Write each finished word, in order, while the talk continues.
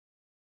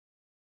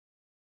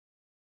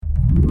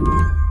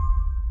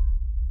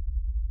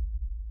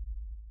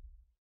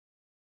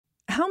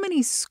How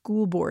many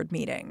school board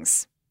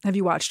meetings have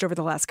you watched over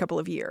the last couple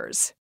of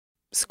years?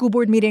 School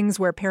board meetings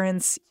where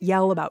parents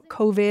yell about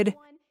COVID.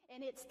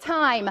 And it's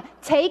time.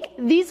 Take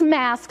these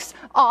masks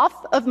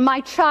off of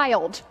my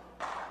child.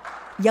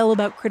 Yell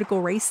about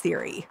critical race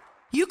theory.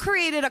 You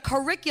created a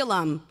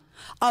curriculum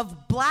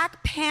of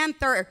Black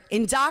Panther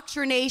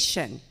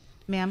indoctrination.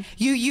 Ma'am.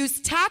 You use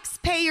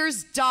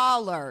taxpayers'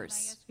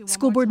 dollars.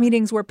 School board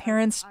meetings where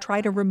parents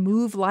try to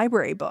remove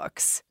library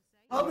books.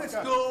 Public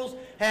schools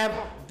have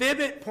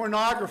vivid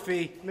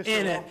pornography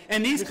in it,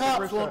 and these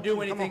cops won't do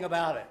anything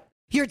about it.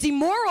 You're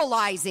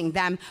demoralizing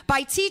them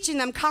by teaching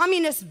them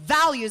communist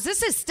values.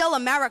 This is still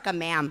America,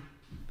 ma'am.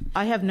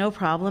 I have no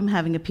problem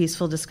having a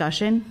peaceful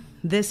discussion.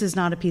 This is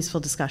not a peaceful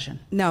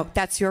discussion. No,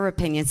 that's your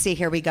opinion. See,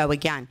 here we go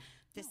again.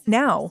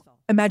 Now,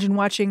 imagine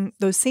watching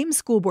those same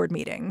school board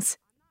meetings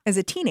as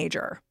a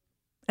teenager.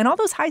 And all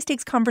those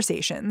high-stakes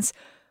conversations,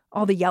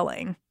 all the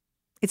yelling,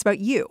 it's about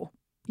you,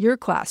 your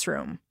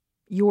classroom,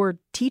 your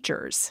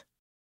teachers.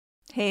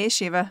 Hey,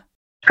 Shiva.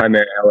 Hi,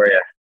 Mary. How are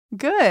you?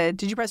 Good.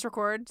 Did you press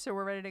record so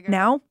we're ready to go?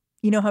 Now,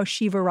 you know how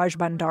Shiva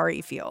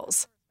Rajbandari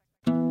feels.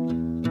 I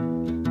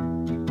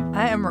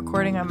am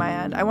recording on my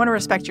end. I want to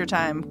respect your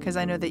time because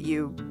I know that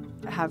you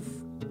have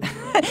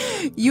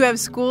you have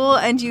school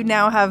and you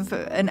now have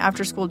an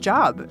after-school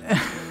job.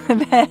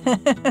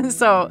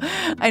 So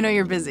I know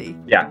you're busy.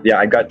 Yeah.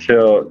 I got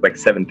till like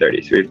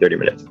 7:30, so we have 30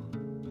 minutes.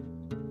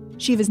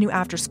 Shiva's new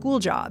after-school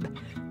job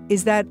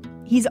is that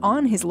he's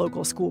on his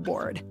local school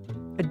board,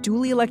 a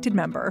duly elected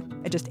member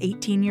at just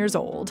 18 years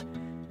old.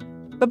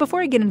 But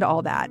before I get into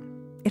all that,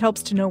 it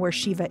helps to know where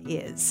Shiva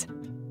is.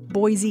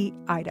 Boise,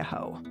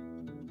 Idaho.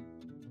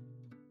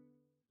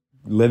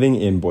 Living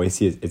in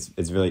Boise,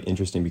 it's really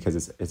interesting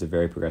because it's a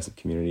very progressive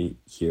community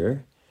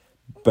here.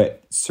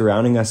 But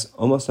surrounding us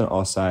almost on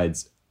all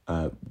sides,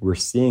 we're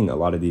seeing a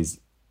lot of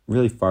these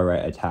really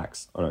far-right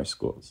attacks on our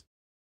schools.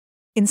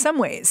 In some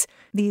ways,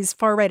 these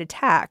far-right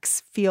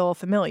attacks feel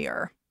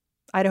familiar.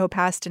 Idaho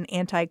passed an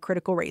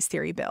anti-critical race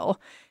theory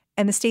bill,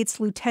 and the state's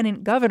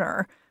lieutenant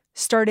governor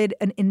started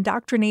an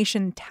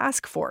indoctrination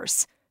task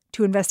force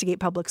to investigate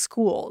public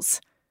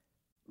schools.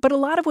 But a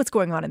lot of what's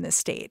going on in this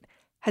state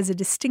has a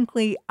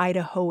distinctly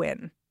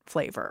Idahoan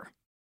flavor.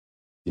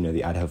 You know,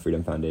 the Idaho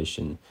Freedom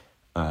Foundation,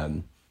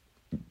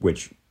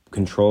 which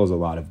controls a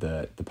lot of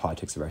the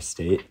politics of our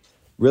state,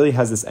 really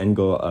has this end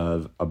goal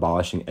of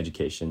abolishing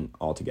education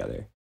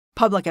altogether.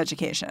 Public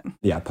education.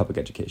 Yeah, public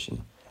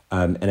education.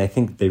 And I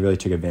think they really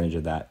took advantage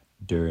of that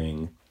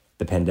during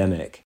the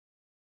pandemic.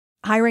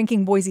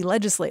 High-ranking Boise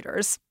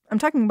legislators, I'm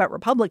talking about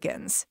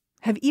Republicans,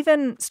 have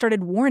even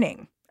started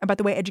warning about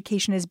the way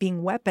education is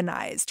being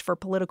weaponized for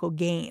political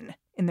gain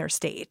in their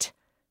state.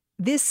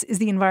 This is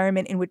the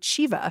environment in which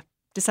Shiva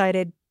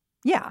decided,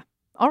 yeah,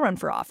 I'll run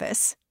for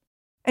office.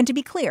 And to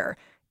be clear,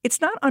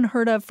 it's not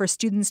unheard of for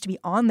students to be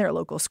on their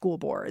local school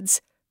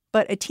boards,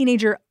 but a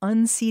teenager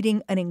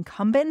unseating an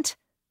incumbent,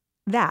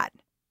 that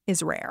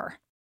is rare.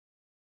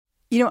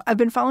 You know, I've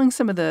been following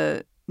some of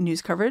the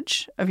news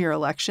coverage of your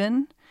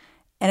election,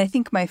 and I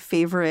think my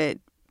favorite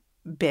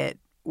bit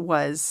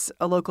was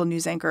a local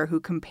news anchor who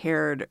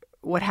compared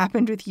what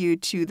happened with you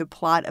to the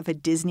plot of a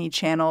Disney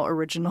Channel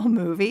original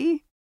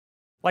movie.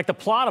 Like the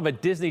plot of a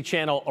Disney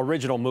Channel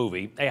original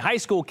movie, a high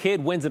school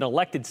kid wins an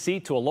elected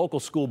seat to a local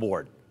school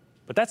board.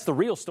 But that's the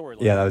real story.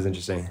 Yeah, that was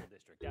interesting.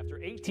 After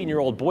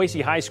 18-year-old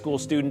Boise high school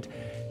student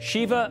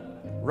Shiva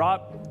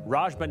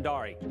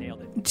Rajbandari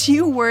nailed it. Do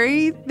you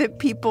worry that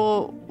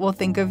people will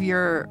think of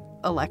your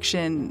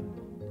election,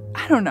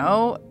 I don't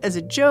know, as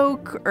a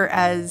joke or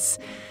as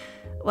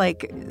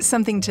like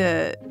something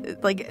to,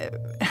 like,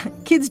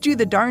 kids do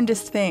the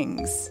darndest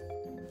things?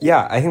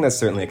 Yeah, I think that's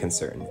certainly a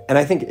concern. And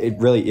I think it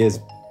really is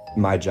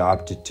my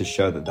job to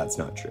show that that's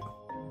not true.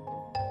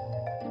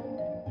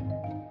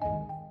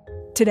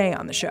 Today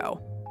on the show,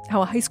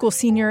 how a high school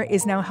senior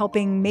is now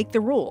helping make the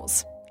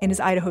rules in his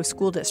Idaho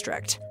school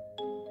district.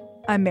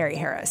 I'm Mary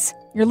Harris.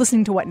 You're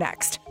listening to What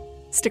Next?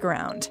 Stick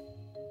around.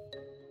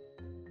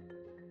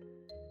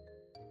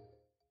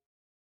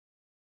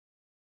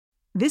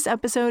 This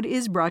episode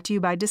is brought to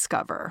you by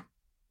Discover.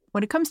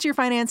 When it comes to your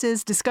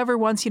finances, Discover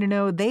wants you to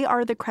know they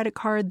are the credit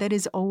card that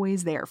is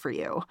always there for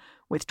you.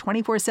 With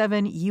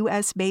 24/7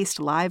 U.S.-based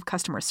live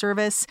customer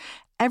service,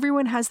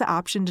 everyone has the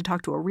option to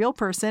talk to a real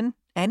person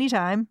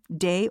anytime,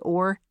 day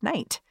or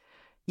night.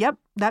 Yep,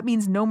 that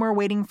means no more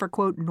waiting for,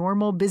 quote,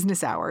 normal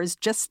business hours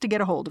just to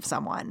get a hold of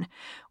someone.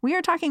 We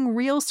are talking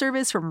real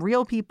service from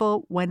real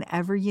people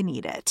whenever you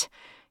need it.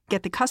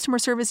 Get the customer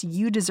service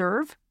you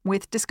deserve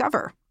with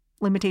Discover.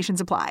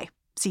 Limitations apply.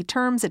 See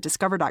terms at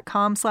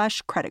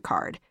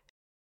discover.com/creditcard.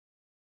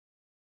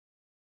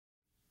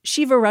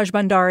 Shiva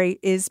Rajbandari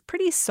is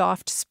pretty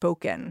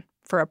soft-spoken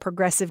for a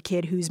progressive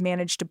kid who's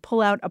managed to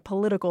pull out a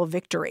political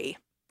victory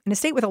in a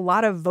state with a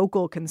lot of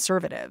vocal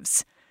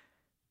conservatives.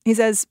 He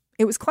says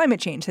it was climate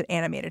change that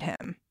animated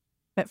him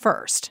at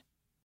first.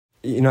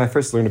 You know, I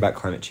first learned about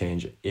climate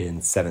change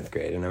in 7th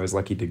grade, and I was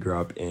lucky to grow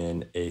up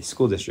in a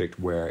school district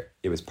where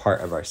it was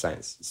part of our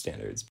science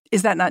standards.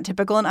 Is that not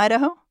typical in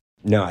Idaho?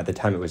 No, at the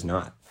time it was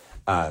not.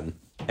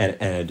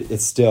 And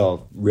it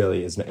still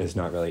really is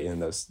not really in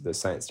those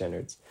science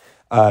standards.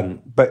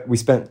 But we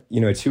spent, a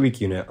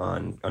 2-week unit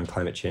on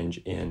climate change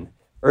in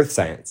earth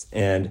science.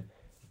 And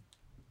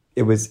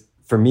it was,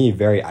 for me,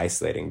 very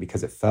isolating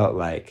because it felt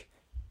like,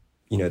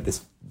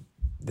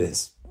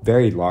 this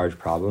very large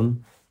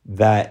problem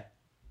that,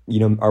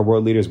 our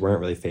world leaders weren't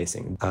really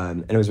facing.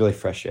 And it was really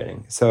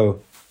frustrating.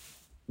 So,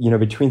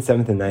 between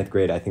 7th and 9th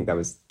grade, I think that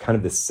was kind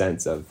of this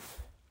sense of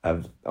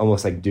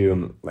almost like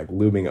doom, like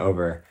looming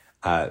over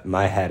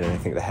my head, and I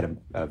think the head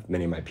of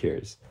many of my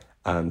peers.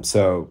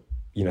 So,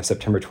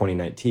 September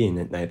 2019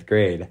 at 9th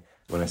grade,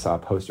 when I saw a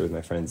poster with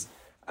my friends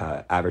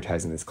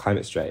advertising this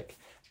climate strike,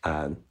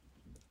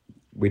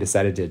 we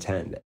decided to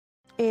attend.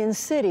 In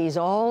cities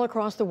all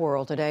across the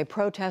world today,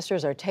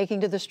 protesters are taking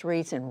to the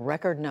streets in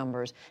record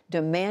numbers,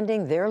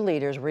 demanding their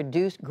leaders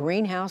reduce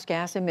greenhouse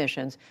gas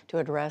emissions to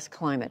address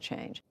climate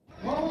change.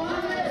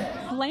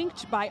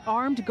 Flanked by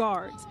armed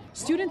guards,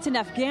 students in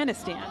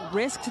Afghanistan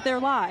risked their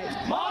lives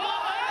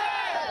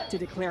to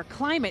declare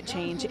climate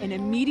change an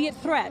immediate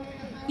threat,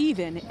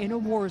 even in a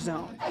war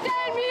zone.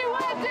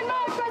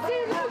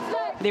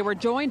 They were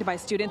joined by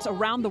students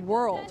around the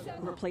world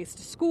who replaced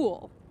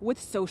school with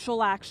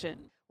social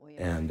action.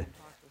 And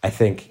I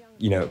think,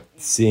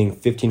 seeing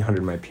 1,500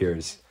 of my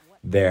peers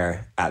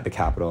there at the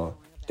Capitol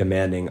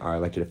demanding our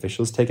elected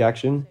officials take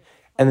action,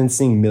 and then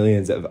seeing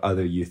millions of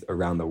other youth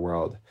around the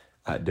world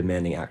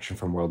demanding action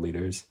from world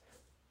leaders,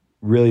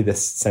 really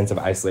this sense of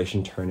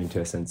isolation turned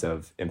into a sense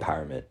of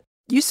empowerment.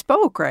 You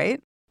spoke,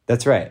 right?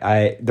 That's right.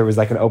 There was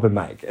like an open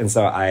mic, and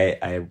so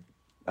I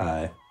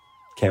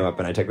came up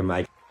and I took the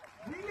mic.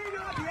 We may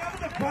not be able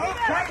to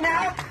vote right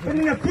now, but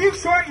in a few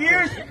short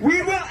years,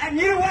 we will. And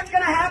you know what's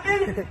going to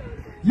happen?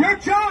 Your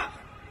jobs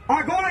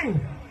are going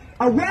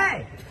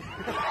away.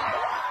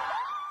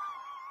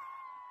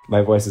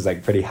 My voice was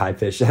like pretty high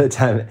pitched at the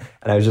time,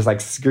 and I was just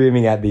like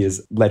screaming at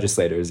these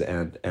legislators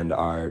and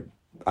our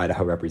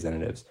Idaho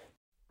representatives.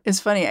 It's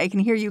funny. I can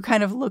hear you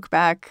kind of look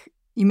back.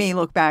 You may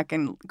look back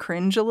and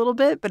cringe a little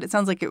bit, but it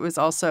sounds like it was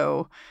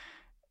also,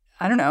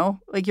 I don't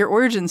know, like your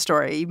origin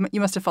story. You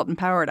must have felt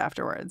empowered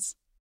afterwards.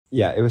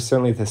 Yeah, it was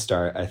certainly the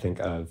start, I think,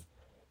 of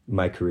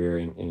my career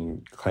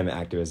in climate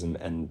activism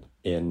and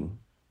in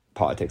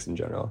politics in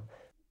general.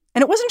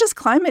 And it wasn't just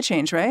climate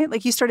change, right?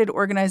 Like you started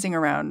organizing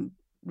around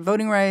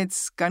voting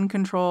rights, gun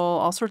control,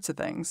 all sorts of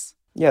things.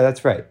 Yeah,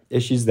 that's right.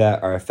 Issues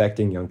that are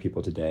affecting young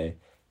people today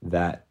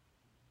that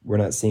we're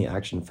not seeing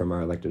action from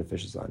our elected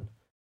officials on.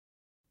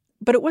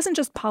 But it wasn't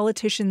just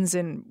politicians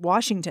in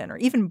Washington or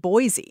even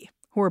Boise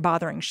who were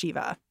bothering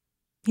Shiva.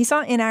 He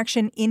saw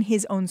inaction in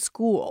his own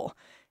school,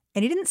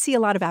 and he didn't see a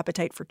lot of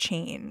appetite for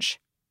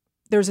change.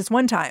 There was this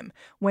one time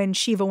when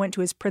Shiva went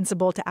to his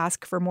principal to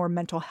ask for more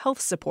mental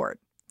health support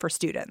for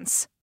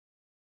students.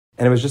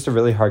 And it was just a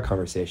really hard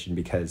conversation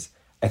because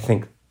I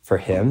think for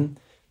him,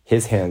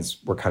 his hands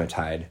were kind of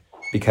tied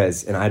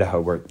because in Idaho,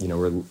 we're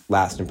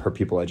last in per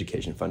pupil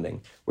education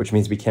funding, which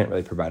means we can't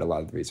really provide a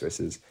lot of the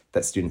resources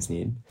that students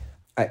need.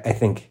 I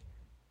think,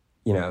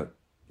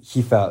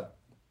 he felt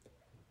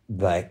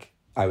like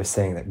I was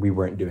saying that we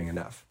weren't doing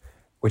enough,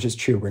 which is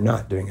true. We're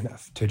not doing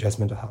enough to address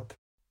mental health.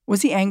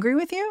 Was he angry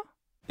with you?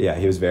 Yeah,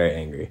 he was very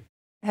angry.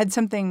 Had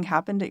something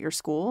happened at your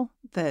school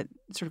that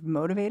sort of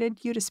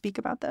motivated you to speak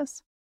about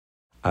this?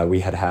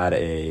 We had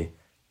a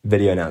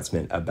video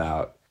announcement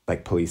about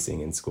like policing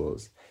in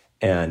schools,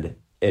 and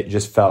it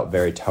just felt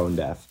very tone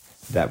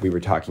deaf that we were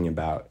talking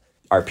about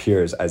our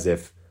peers as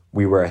if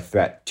we were a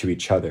threat to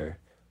each other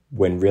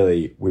when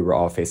really we were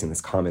all facing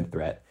this common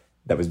threat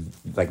that was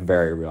like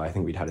very real. I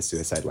think we'd had a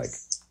suicide like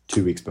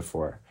 2 weeks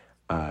before.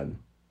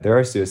 There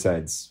are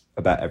suicides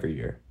about every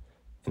year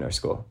in our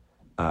school.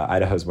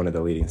 Idaho is one of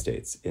the leading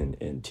states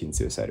in teen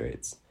suicide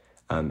rates.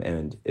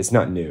 And it's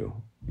not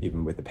new,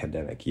 even with the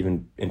pandemic.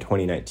 Even in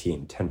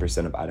 2019,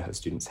 10% of Idaho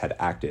students had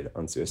acted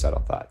on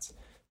suicidal thoughts.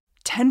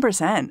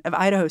 10% of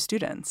Idaho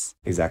students?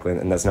 Exactly.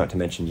 And that's not to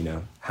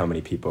mention, how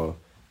many people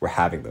were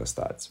having those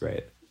thoughts,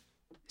 right?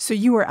 So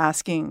you were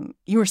saying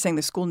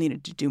the school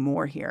needed to do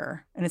more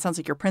here. And it sounds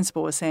like your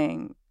principal was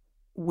saying,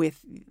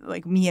 with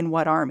like me and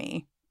what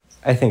army?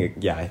 I think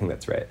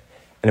that's right.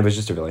 And it was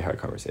just a really hard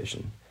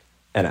conversation.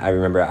 And I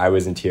remember I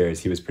was in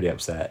tears. He was pretty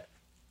upset.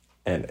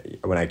 And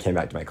when I came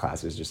back to my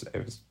class, it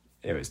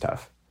was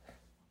tough.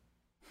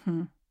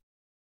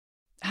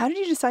 How did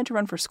you decide to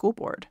run for school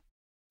board?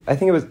 I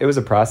think it was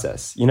a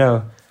process.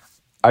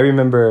 I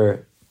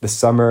remember the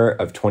summer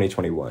of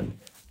 2021.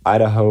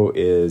 Idaho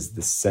is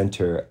the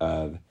center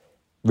of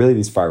really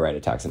these far-right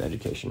attacks on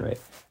education, right?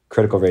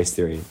 Critical race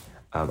theory.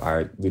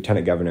 Our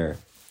lieutenant governor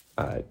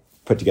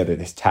put together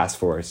this task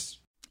force.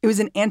 It was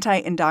an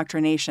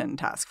anti-indoctrination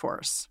task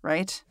force,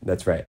 right?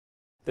 That's right.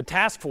 The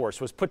task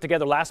force was put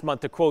together last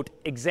month to, quote,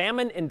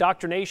 examine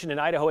indoctrination in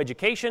Idaho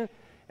education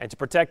and to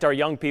protect our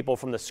young people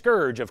from the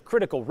scourge of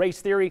critical race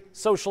theory,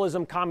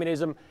 socialism,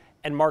 communism,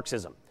 and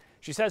Marxism.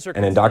 She says her...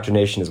 And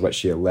indoctrination is what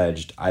she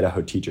alleged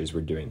Idaho teachers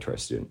were doing to our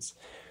students,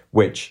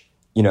 which,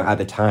 at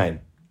the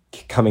time,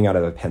 coming out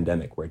of a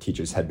pandemic where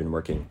teachers had been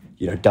working,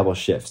 double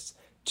shifts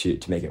to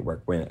make it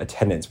work, when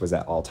attendance was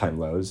at all-time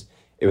lows,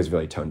 it was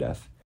really tone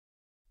deaf.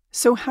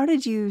 So how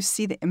did you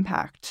see the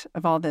impact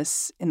of all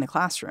this in the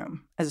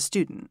classroom as a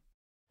student?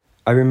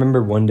 I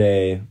remember one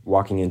day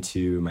walking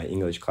into my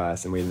English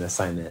class and we had an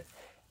assignment,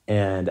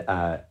 and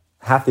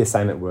half the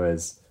assignment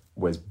was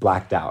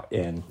blacked out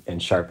in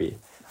Sharpie.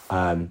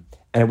 And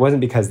it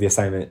wasn't because the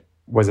assignment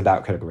was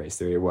about critical race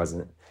theory, it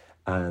wasn't.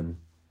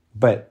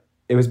 But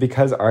it was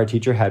because our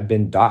teacher had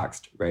been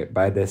doxxed, right,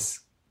 by this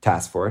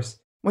task force.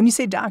 When you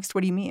say doxxed,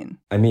 what do you mean?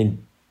 I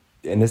mean,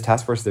 in this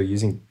task force, they're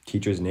using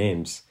teachers'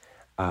 names.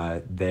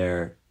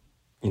 They're,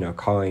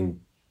 calling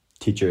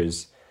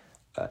teachers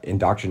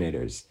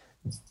indoctrinators.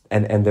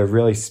 And they're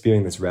really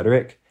spewing this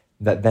rhetoric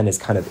that then is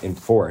kind of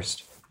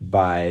enforced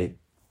by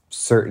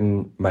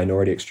certain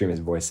minority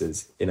extremist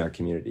voices in our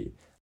community.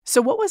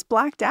 So what was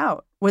blacked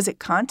out? Was it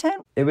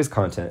content? It was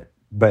content,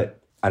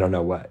 but I don't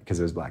know what, because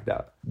it was blacked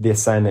out. The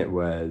assignment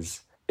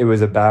was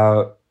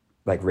about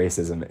like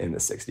racism in the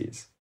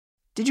 60s.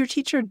 Did your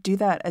teacher do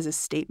that as a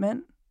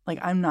statement? Like,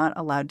 I'm not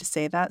allowed to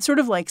say that? Sort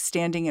of like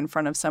standing in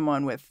front of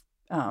someone with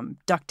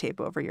duct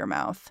tape over your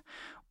mouth.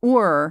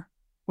 Or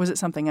was it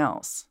something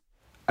else?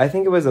 I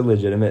think it was a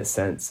legitimate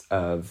sense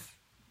of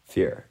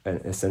fear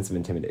and a sense of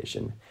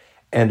intimidation.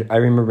 And I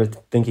remember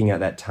thinking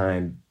at that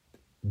time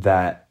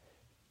that,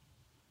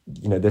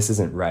 this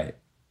isn't right.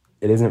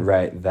 It isn't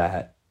right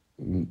that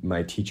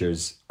my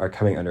teachers are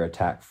coming under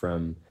attack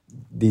from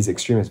these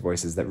extremist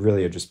voices that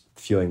really are just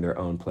fueling their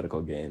own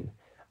political gain.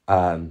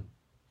 And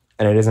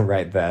it isn't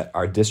right that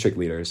our district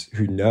leaders,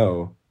 who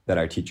know that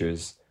our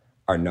teachers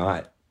are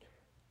not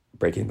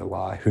breaking the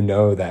law, who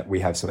know that we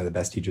have some of the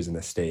best teachers in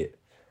the state,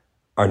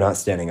 are not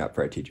standing up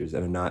for our teachers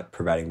and are not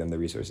providing them the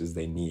resources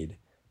they need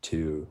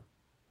to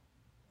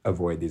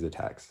avoid these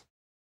attacks.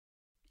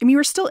 I mean, you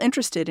were still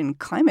interested in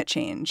climate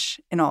change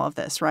in all of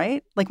this,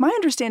 right? Like, my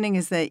understanding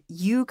is that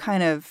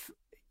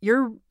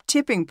your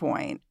tipping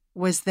point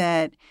was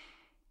that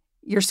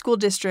your school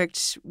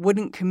district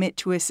wouldn't commit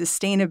to a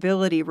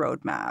sustainability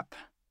roadmap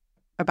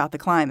about the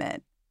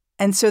climate.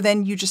 And so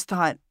then you just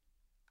thought,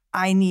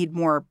 I need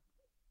more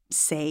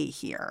say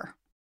here.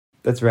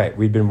 That's right.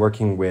 We'd been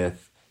working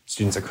with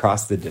students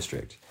across the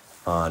district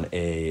on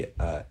a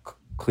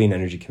clean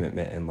energy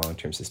commitment and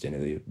long-term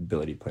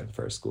sustainability plan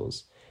for our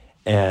schools.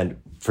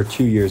 And for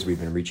 2 years, we've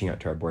been reaching out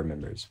to our board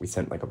members. We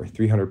sent like over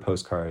 300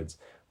 postcards.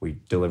 We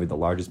delivered the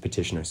largest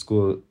petition our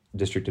school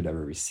district had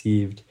ever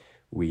received.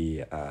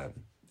 We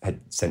had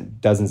sent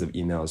dozens of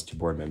emails to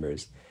board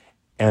members,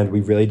 and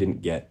we really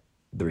didn't get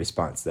the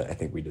response that I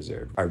think we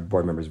deserved. Our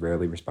board members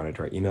rarely responded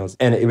to our emails,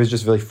 and it was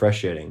just really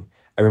frustrating.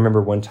 I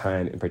remember one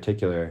time in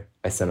particular,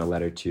 I sent a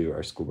letter to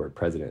our school board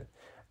president,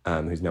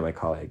 who's now my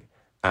colleague,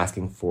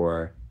 asking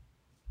for,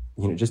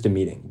 just a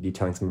meeting,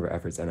 detailing some of our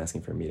efforts and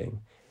asking for a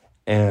meeting.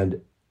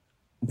 And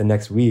the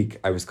next week,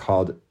 I was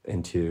called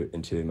into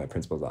my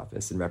principal's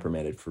office and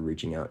reprimanded for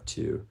reaching out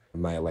to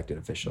my elected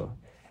official.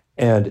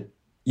 And,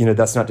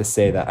 that's not to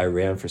say that I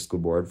ran for school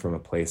board from a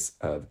place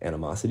of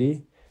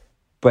animosity,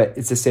 but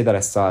it's to say that I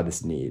saw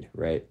this need,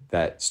 right?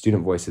 That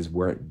student voices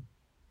weren't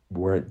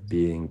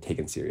being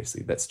taken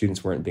seriously, that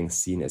students weren't being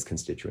seen as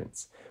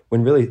constituents,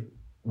 when really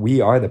we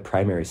are the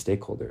primary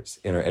stakeholders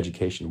in our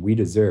education. We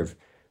deserve,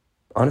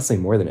 honestly,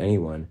 more than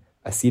anyone,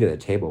 a seat at the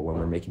table when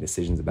we're making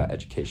decisions about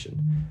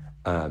education.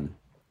 And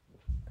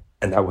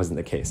that wasn't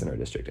the case in our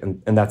district.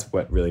 And that's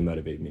what really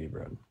motivated me to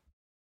run.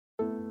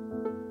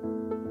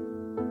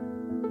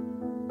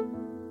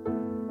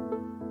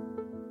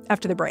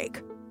 After the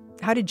break,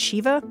 how did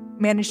Shiva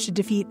manage to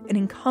defeat an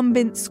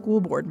incumbent school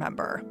board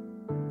member?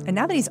 And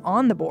now that he's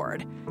on the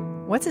board,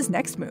 what's his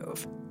next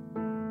move?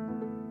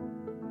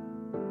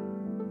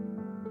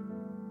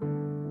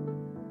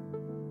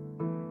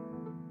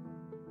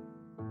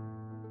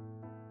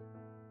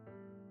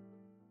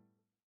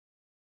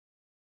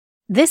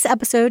 This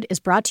episode is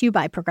brought to you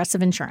by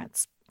Progressive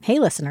Insurance. Hey,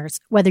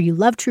 listeners, whether you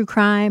love true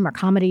crime or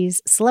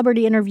comedies,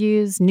 celebrity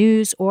interviews,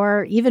 news,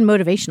 or even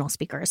motivational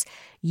speakers,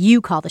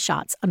 you call the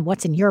shots on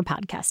what's in your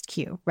podcast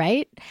queue,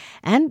 right?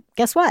 And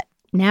guess what?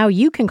 Now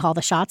you can call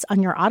the shots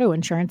on your auto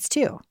insurance,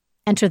 too.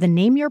 Enter the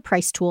Name Your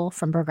Price tool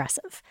from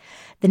Progressive.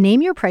 The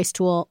Name Your Price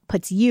tool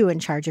puts you in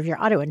charge of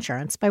your auto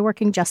insurance by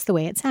working just the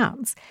way it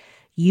sounds.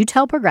 You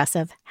tell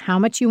Progressive how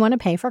much you want to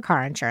pay for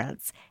car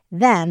insurance.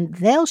 Then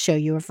they'll show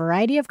you a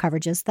variety of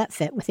coverages that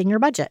fit within your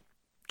budget,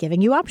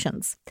 giving you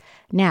options.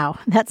 Now,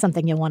 that's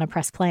something you'll want to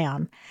press play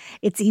on.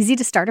 It's easy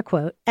to start a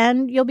quote,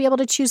 and you'll be able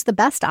to choose the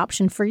best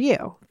option for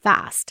you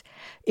fast.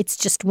 It's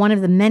just one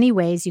of the many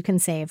ways you can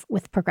save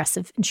with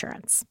Progressive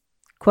Insurance.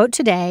 Quote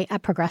today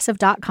at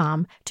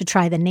Progressive.com to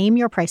try the Name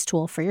Your Price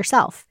tool for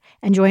yourself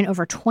and join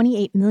over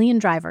 28 million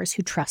drivers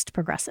who trust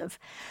Progressive.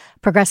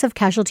 Progressive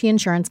Casualty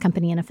Insurance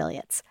Company and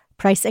Affiliates.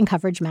 Price and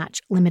coverage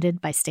match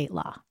limited by state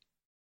law.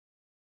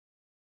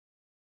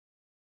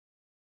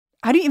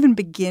 How do you even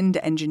begin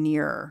to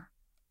engineer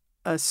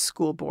a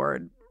school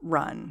board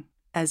run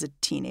as a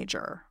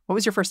teenager? What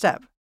was your first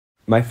step?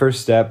 My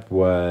first step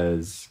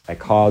was I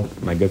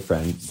called my good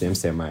friend, Sam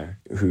Sandmeyer,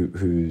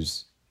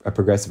 who's a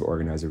progressive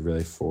organizer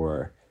really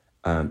for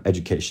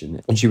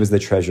education. And she was the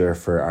treasurer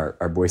for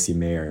our Boise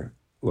mayor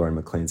Lauren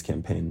McLean's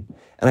campaign.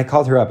 And I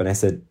called her up and I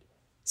said,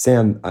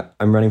 Sam,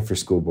 I'm running for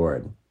school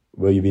board.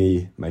 Will you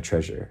be my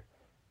treasurer?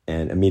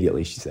 And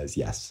immediately she says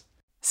yes.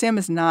 Sam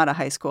is not a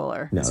high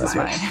schooler. No, that's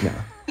right. No.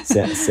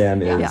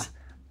 Sam is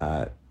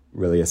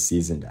really a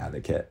seasoned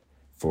advocate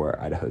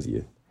for Idaho's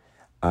youth.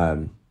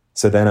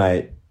 So then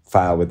I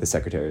filed with the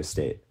Secretary of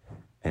State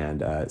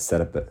and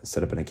set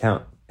up an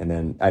account. And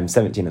then I'm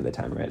 17 at the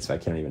time, right? So I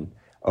can't even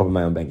open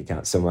my own bank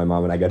account. So my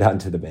mom and I go down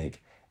to the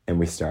bank and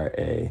we start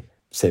a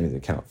savings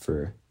account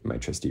for my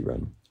trustee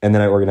run. And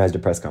then I organized a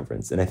press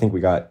conference. And I think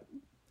we got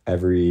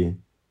every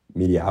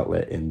media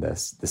outlet in the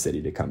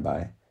city to come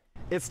by.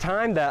 It's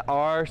time that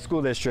our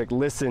school district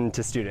listened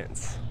to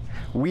students.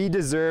 We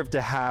deserve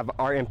to have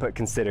our input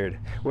considered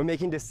when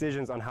making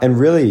decisions on how. And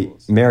really,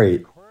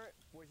 Mary,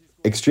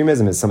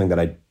 extremism is something that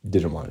I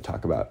didn't want to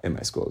talk about in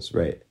my schools,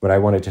 right? What I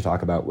wanted to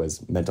talk about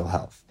was mental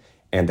health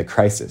and the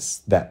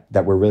crisis that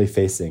we're really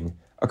facing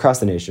across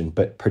the nation,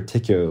 but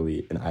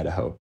particularly in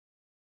Idaho.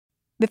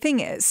 The thing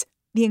is,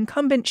 the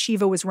incumbent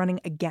Shiva was running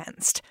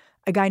against,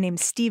 a guy named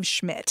Steve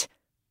Schmidt,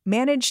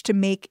 managed to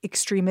make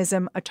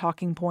extremism a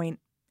talking point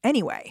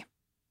anyway.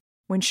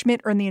 When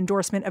Schmidt earned the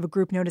endorsement of a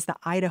group known as the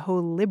Idaho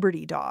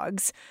Liberty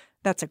Dogs,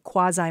 that's a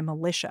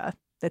quasi-militia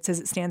that says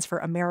it stands for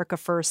America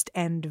First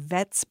and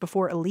Vets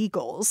Before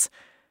Illegals,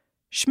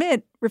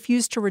 Schmidt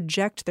refused to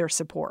reject their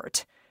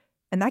support.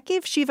 And that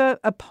gave Shiva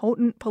a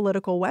potent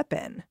political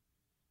weapon.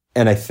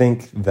 And I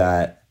think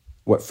that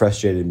what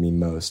frustrated me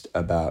most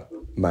about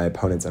my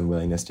opponent's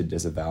unwillingness to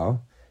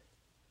disavow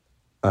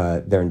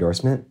their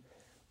endorsement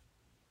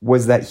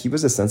was that he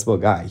was a sensible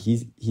guy.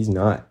 He's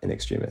not an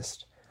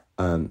extremist.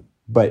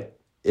 But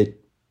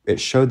it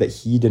showed that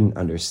he didn't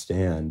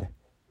understand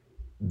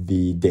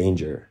the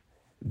danger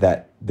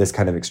that this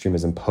kind of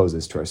extremism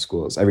poses to our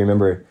schools. I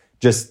remember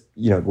just,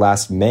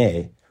 last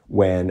May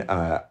when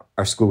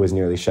our school was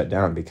nearly shut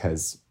down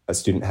because a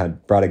student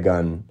had brought a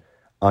gun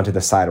onto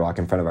the sidewalk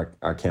in front of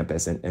our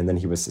campus, and then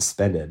he was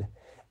suspended.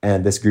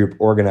 And this group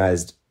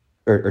organized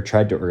or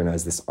tried to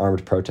organize this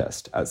armed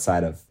protest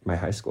outside of my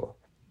high school.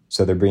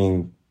 So they're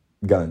bringing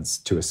guns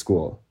to a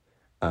school,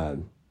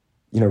 right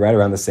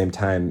around the same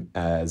time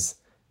as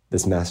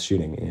this mass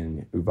shooting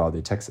in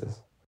Uvalde, Texas.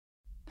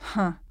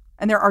 Huh.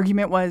 And their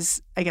argument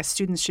was, I guess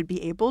students should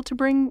be able to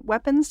bring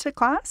weapons to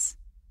class?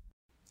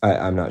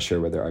 I'm not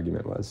sure what their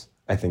argument was.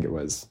 I think it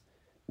was,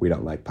 we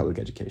don't like public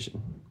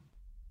education.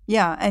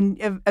 Yeah,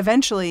 and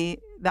eventually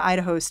the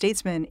Idaho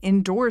Statesman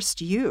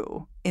endorsed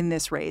you in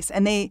this race.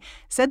 And they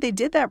said they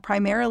did that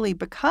primarily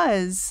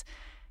because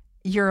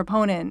your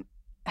opponent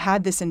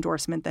had this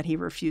endorsement that he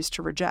refused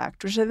to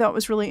reject, which I thought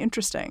was really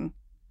interesting.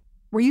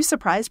 Were you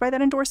surprised by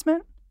that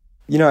endorsement?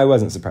 I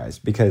wasn't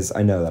surprised because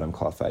I know that I'm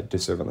qualified to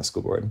serve on the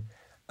school board.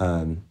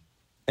 And,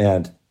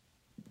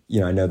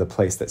 I know the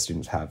place that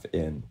students have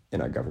in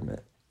our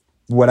government.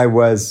 What I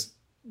was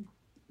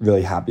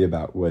really happy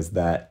about was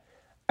that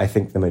I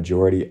think the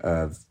majority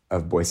of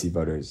Boise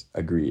voters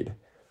agreed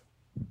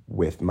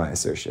with my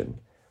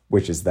assertion,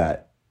 which is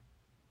that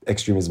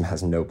extremism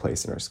has no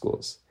place in our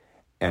schools.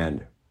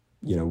 And,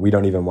 we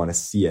don't even want to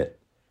see it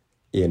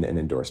in an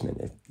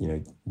endorsement.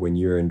 When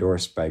you're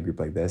endorsed by a group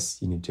like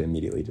this, you need to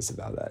immediately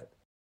disavow that.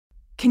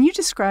 Can you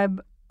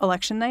describe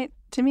election night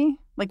to me?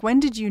 Like, when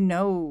did you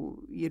know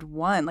you'd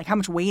won? Like, how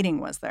much waiting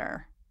was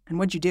there? And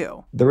what'd you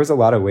do? There was a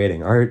lot of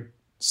waiting.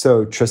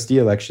 So trustee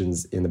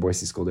elections in the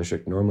Boise School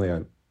District normally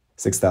are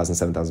 6,000,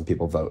 7,000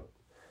 people vote,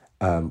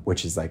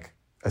 which is like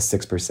a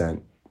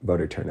 6%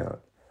 voter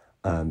turnout.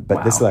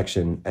 But this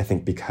election, I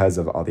think because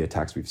of all the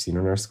attacks we've seen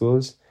on our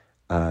schools,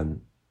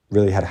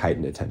 really had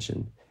heightened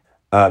attention.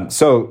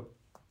 So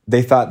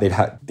they thought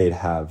they'd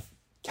have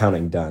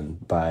counting done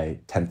by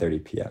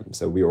 10:30 p.m.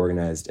 So we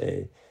organized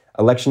a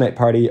election night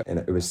party, and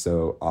it was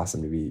so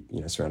awesome to be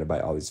surrounded by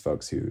all these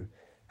folks who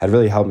had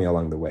really helped me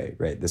along the way.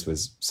 Right, this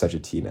was such a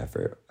team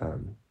effort.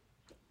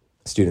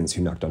 Students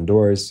who knocked on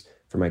doors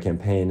for my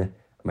campaign,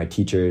 my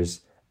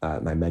teachers,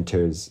 my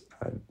mentors,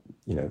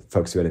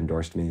 folks who had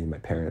endorsed me, my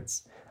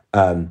parents.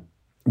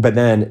 But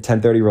then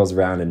 10:30 rolls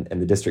around,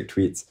 and the district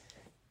tweets,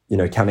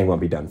 counting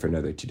won't be done for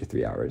another 2 to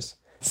 3 hours.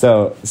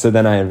 So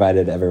then I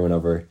invited everyone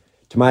over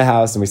to my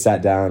house, and we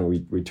sat down.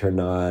 We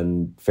turned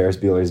on Ferris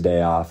Bueller's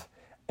Day Off,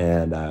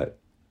 and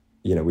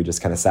we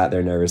just kind of sat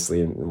there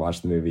nervously and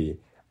watched the movie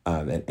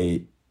and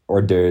ate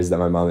hors d'oeuvres that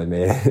my mom had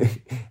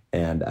made,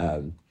 and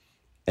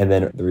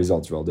then the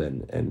results rolled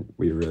in, and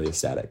we were really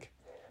ecstatic.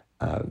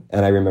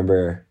 And I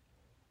remember,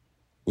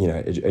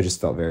 it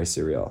just felt very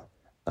surreal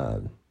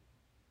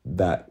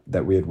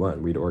that we had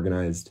won. We'd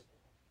organized,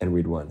 and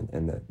we'd won,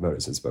 and the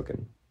voters had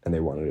spoken, and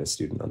they wanted a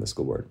student on the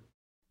school board.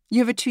 You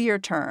have a 2-year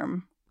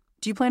term.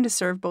 Do you plan to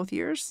serve both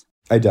years?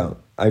 I don't.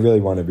 I really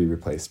want to be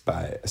replaced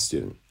by a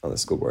student on the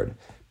school board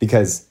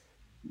because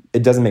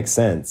it doesn't make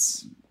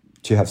sense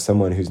to have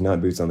someone who's not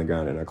boots on the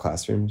ground in our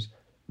classrooms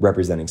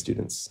representing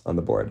students on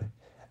the board.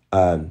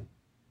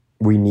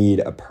 We need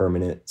a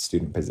permanent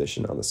student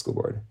position on the school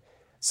board.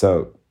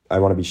 So I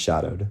want to be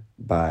shadowed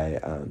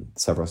by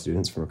several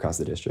students from across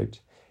the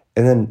district.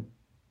 And then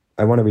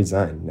I want to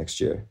resign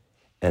next year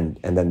And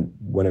then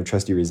when a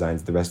trustee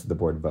resigns, the rest of the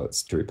board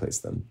votes to replace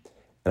them.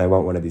 And I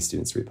want one of these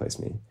students to replace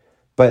me.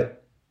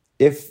 But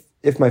if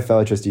my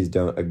fellow trustees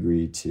don't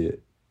agree to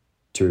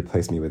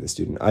replace me with a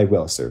student, I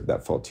will serve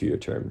that full 2-year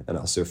term, and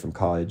I'll serve from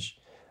college,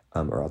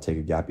 or I'll take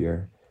a gap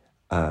year.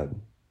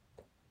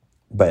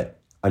 But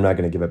I'm not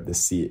going to give up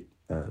this seat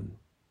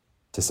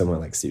to someone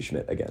like Steve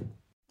Schmidt again.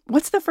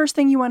 What's the first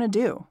thing you want to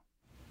do?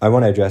 I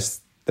want to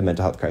address the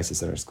mental health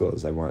crisis in our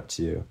schools. I want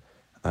to,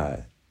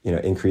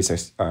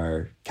 increase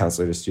our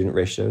counselor to student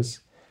ratios.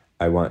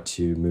 I want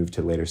to move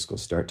to later school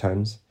start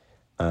times.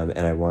 And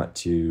I want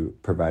to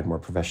provide more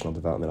professional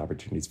development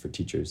opportunities for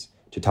teachers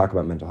to talk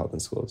about mental health in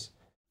schools.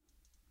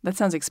 That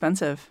sounds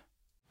expensive.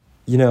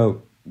 You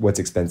know, what's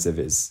expensive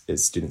is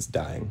students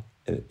dying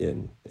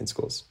in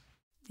schools.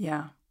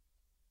 Yeah.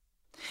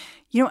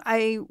 You know,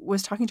 I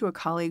was talking to a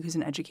colleague who's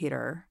an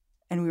educator,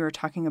 and we were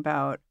talking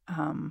about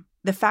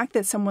the fact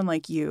that someone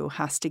like you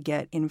has to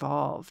get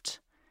involved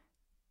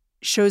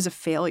shows a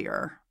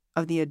failure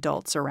of the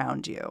adults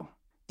around you.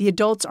 The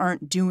adults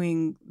aren't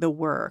doing the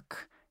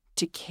work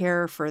to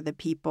care for the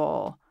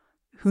people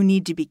who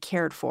need to be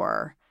cared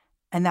for.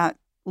 And that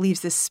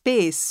leaves this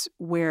space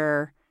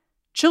where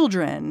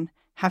children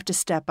have to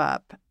step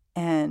up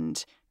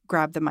and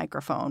grab the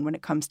microphone when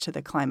it comes to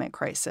the climate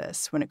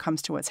crisis, when it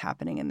comes to what's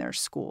happening in their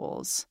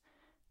schools.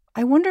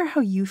 I wonder how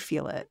you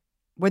feel it,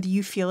 whether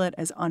you feel it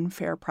as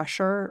unfair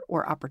pressure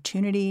or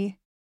opportunity.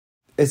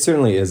 It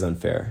certainly is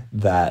unfair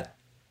that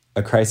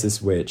a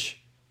crisis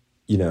which,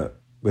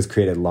 was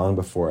created long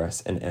before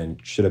us and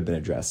should have been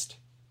addressed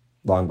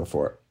long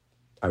before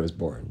I was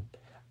born,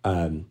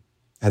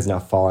 has now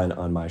fallen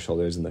on my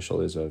shoulders and the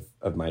shoulders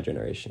of my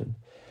generation.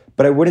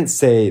 But I wouldn't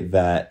say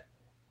that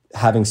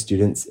having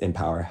students in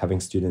power, having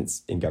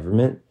students in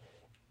government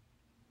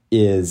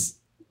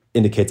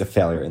indicates a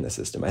failure in the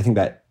system. I think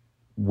that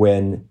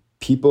when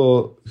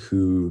people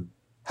who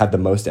have the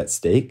most at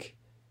stake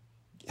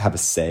have a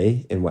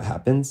say in what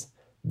happens,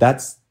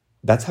 that's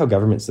how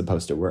government's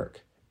supposed to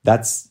work.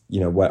 That's,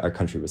 what our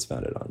country was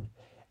founded on.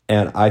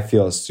 And I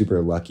feel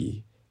super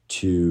lucky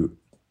to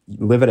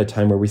live at a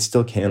time where we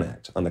still can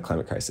act on the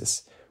climate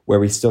crisis, where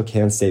we still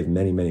can save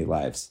many, many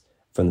lives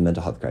from the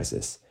mental health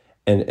crisis,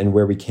 and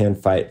where we can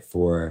fight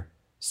for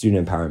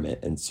student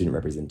empowerment and student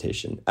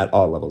representation at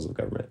all levels of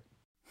government.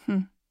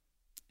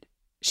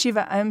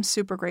 Shiva, I'm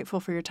super grateful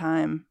for your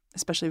time,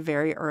 especially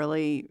very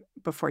early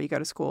before you go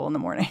to school in the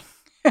morning.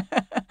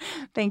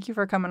 Thank you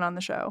for coming on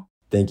the show.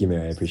 Thank you,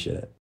 Mary. I appreciate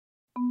it.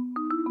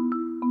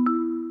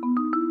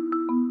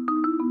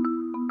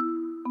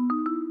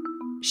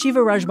 Shiva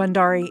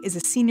Rajbandari is a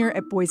senior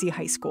at Boise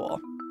High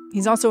School.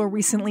 He's also a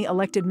recently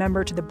elected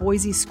member to the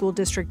Boise School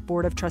District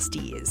Board of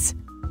Trustees.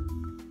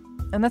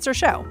 And that's our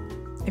show.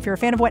 If you're a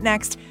fan of What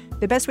Next,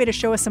 the best way to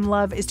show us some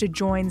love is to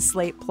join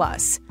Slate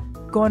Plus.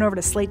 Go on over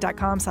to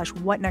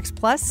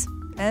slate.com/whatnextplus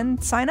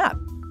and sign up.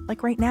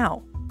 Like right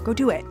now. Go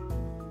do it.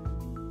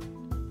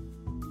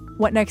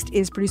 What Next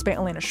is produced by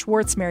Elena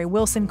Schwartz, Mary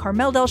Wilson,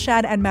 Carmel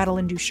Delshad, and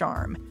Madeline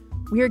Ducharme.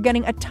 We are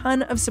getting a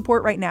ton of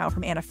support right now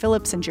from Anna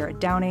Phillips and Jared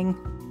Downing.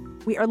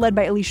 We are led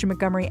by Alicia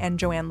Montgomery and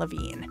Joanne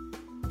Levine.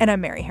 And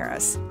I'm Mary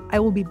Harris. I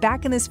will be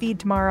back in this feed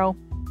tomorrow.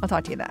 I'll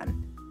talk to you then.